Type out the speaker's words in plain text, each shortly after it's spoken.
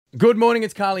Good morning,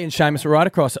 it's Carly and Seamus right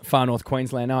across far north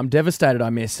Queensland. Now, I'm devastated I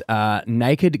miss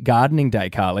Naked Gardening Day,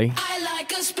 Carly. I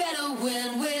like us better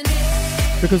when we're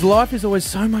Because life is always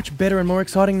so much better and more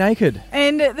exciting naked.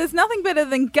 And there's nothing better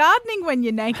than gardening when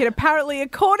you're naked. Apparently,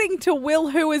 according to Will,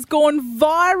 who has gone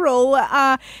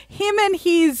viral, him and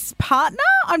his partner,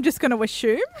 I'm just going to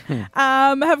assume,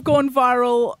 have gone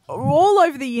viral all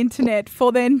over the internet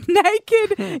for their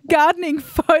naked gardening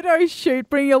photo shoot,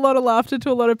 bringing a lot of laughter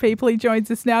to a lot of people. He joins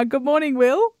us now. Good morning,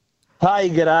 Will. Hey,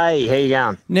 g'day. How you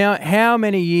going? Now, how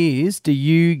many years do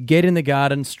you get in the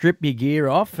garden, strip your gear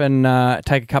off and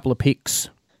take a couple of pics?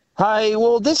 Hey,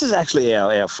 well, this is actually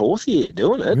our fourth year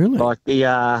doing it. Really? Like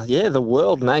the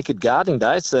World Naked Gardening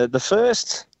Day. It's the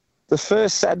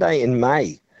first Saturday in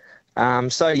May.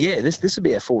 This will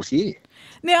be our fourth year.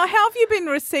 Now, how have you been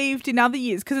received in other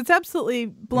years? Because it's absolutely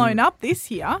blown up this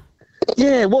year.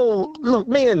 Yeah, well, look,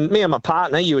 me and my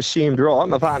partner, you assumed right,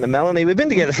 my partner Melanie, we've been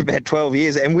together for about 12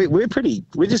 years, and we're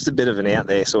just a bit of an out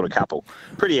there sort of couple,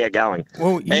 pretty outgoing.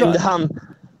 Well,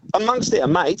 Amongst our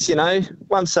mates, you know,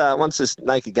 once this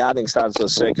naked gardening started sort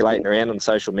of circulating around on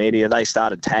social media, they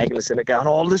started tagging us in it, going,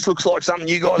 "Oh, this looks like something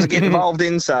you guys are getting involved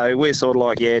in." So we're sort of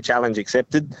like, "Yeah, challenge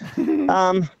accepted."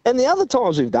 And the other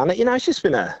times we've done it, you know, it's just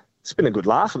been a good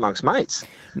laugh amongst mates.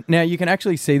 Now, you can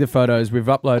actually see the photos. We've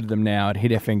uploaded them now at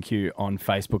Hit FNQ on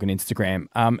Facebook and Instagram.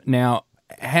 Now,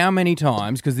 how many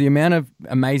times, because the amount of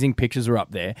amazing pictures are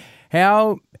up there,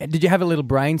 how did you have a little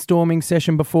brainstorming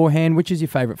session beforehand? Which is your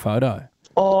favourite photo?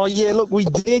 Oh, yeah, look, we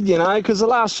did, you know, because the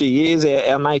last few years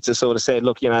our mates have sort of said,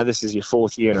 "Look, you know, this is your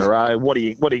fourth year in a row. What are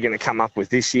you going to come up with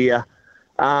this year?"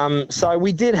 So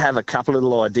we did have a couple of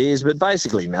little ideas, but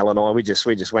basically Mel and I, we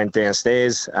just went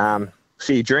downstairs, a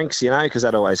few drinks, you know, because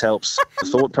that always helps the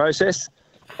thought process.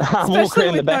 Walk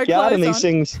around the backyard and these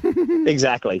things,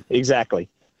 exactly.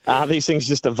 These things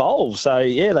just evolve. So,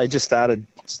 yeah, they just started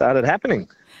happening.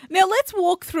 Now, let's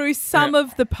walk through some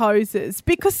of the poses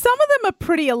because some of them are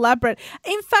pretty elaborate.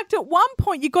 In fact, at one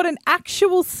point, you got an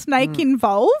actual snake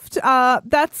involved.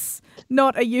 That's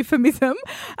not a euphemism.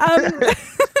 Whose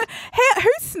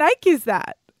snake is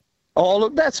that? Oh,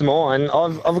 look, that's mine.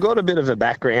 I've got a bit of a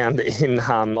background in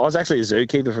I was actually a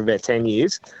zookeeper for about 10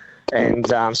 years and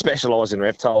specialise in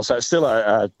reptiles. So it's still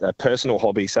a personal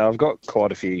hobby. So I've got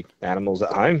quite a few animals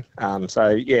at home.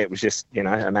 It was just, you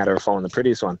know, a matter of finding the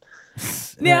prettiest one.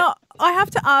 Now, I have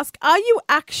to ask, are you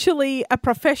actually a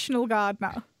professional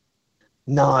gardener?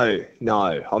 No,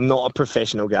 I'm not a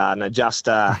professional gardener. Just,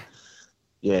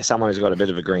 someone who's got a bit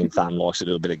of a green thumb, likes to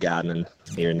do a bit of gardening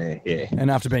here and there, yeah. And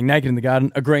after being naked in the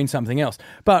garden, agreeing something else.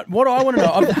 But what I want to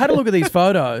know, I've had a look at these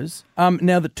photos.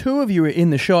 Now, the two of you are in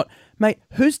the shot. Mate,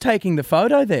 who's taking the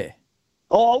photo there?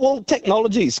 Oh, well,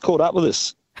 technology's caught up with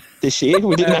us this year.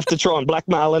 We didn't have to try and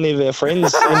blackmail any of our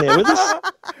friends in there with us.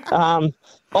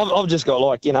 I've just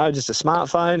got just a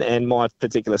smartphone, and my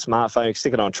particular smartphone, you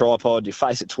stick it on a tripod, you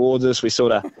face it towards us, we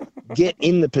sort of get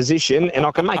in the position and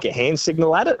I can make a hand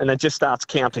signal at it and it just starts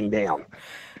counting down.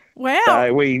 Wow.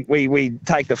 So we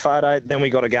take the photo, then we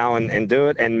got to go and do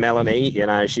it. And Melanie, you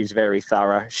know, she's very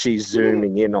thorough. She's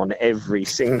zooming in on every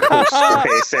single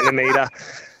square centimetre.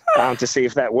 To see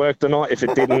if that worked or not. If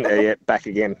it didn't, back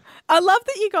again. I love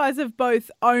that you guys have both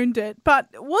owned it, but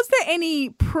was there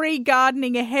any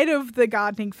pre-gardening ahead of the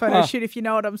gardening photo shoot, if you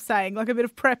know what I'm saying, like a bit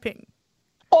of prepping?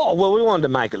 Oh, well, we wanted to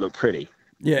make it look pretty.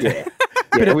 Yeah,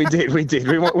 we did.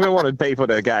 We wanted people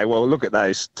to go, well, look at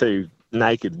those two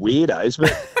naked weirdos,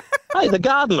 but hey, the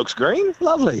garden looks green.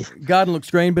 Lovely. Garden looks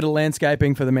green, bit of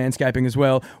landscaping for the manscaping as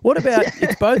well. What about,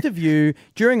 it's both of you,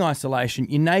 during isolation,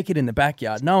 you're naked in the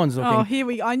backyard. No one's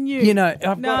looking. Oh, I knew. You know,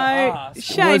 I've got to ask,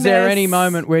 Seamus. Was there any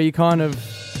moment where you kind of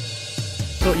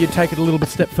thought you'd take it a little bit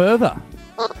step further?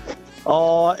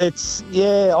 Oh, I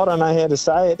don't know how to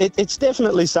say it. It's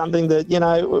definitely something that, you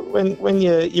know, when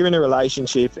you're in a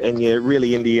relationship and you're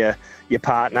really into your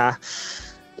partner,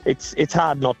 it's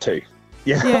hard not to.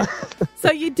 Yeah.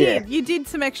 So you did. You did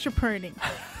some extra pruning.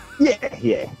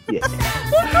 Yeah.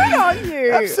 Well, good on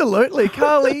you. Absolutely.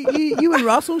 Carly, you and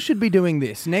Russell should be doing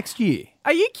this next year.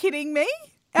 Are you kidding me?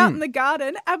 Out in the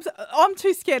garden? I'm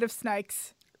too scared of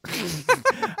snakes.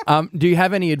 Do you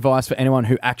have any advice for anyone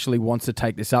who actually wants to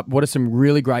take this up? What are some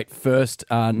really great first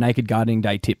Naked Gardening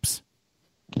Day tips?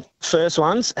 First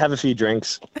ones, have a few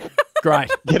drinks.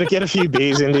 Great. Get a few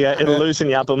beers into you. It'll loosen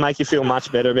you up. It'll make you feel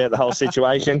much better about the whole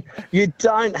situation. You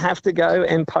don't have to go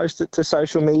and post it to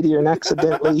social media and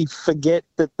accidentally forget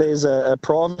that there's a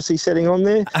privacy setting on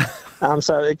there.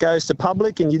 So it goes to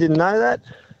public and you didn't know that.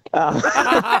 Is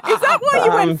that why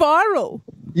you went viral?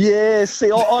 Yeah,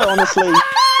 see, I honestly...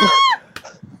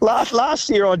 last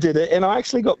year I did it and I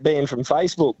actually got banned from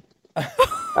Facebook.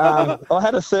 I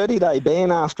had a 30-day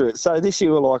ban after it. So this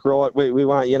year we're like, right, we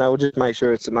won't, we'll just make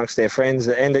sure it's amongst our friends.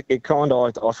 And it kind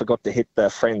of, I forgot to hit the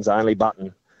friends only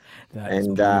button. That is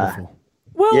beautiful.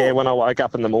 Well, Yeah, when I woke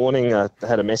up in the morning, I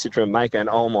had a message from a mate going,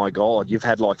 oh, my God, you've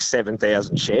had like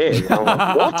 7,000 shares. And I'm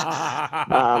like,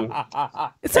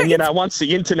 what? Once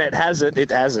the internet has it,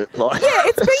 it has it. Like, yeah,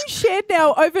 it's been shared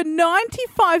now over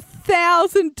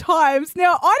 95,000 times.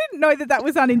 Now, I didn't know that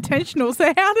was unintentional.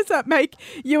 So how does that make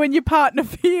you and your partner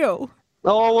feel?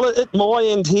 Oh, well, at my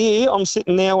end here, I'm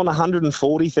sitting now on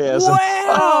 140,000.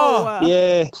 Wow.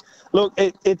 Yeah. Look,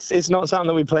 it's not something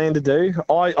that we plan to do.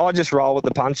 I just roll with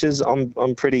the punches. I'm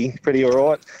pretty all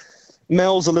right.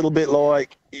 Mel's a little bit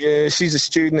like, yeah, she's a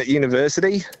student at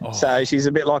university, so she's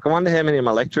a bit like, I wonder how many of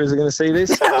my lecturers are going to see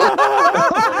this.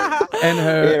 And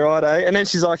her, yeah, right. And then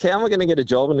she's like, how am I going to get a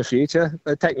job in the future?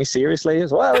 They take me seriously.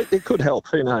 Well, it could help.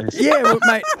 Who knows? yeah, well,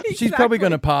 mate, she's probably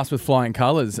going to pass with flying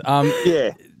colours.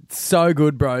 Yeah. So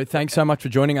good, bro. Thanks so much for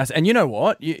joining us. And you know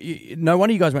what? No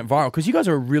wonder you guys went viral because you guys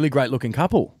are a really great looking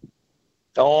couple.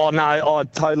 Oh, no, I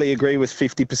totally agree with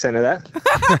 50% of that.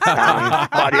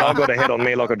 Buddy, I got a head on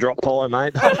me like a drop pie,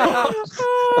 mate.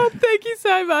 Oh, thank you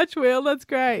so much, Will. That's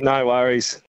great. No worries.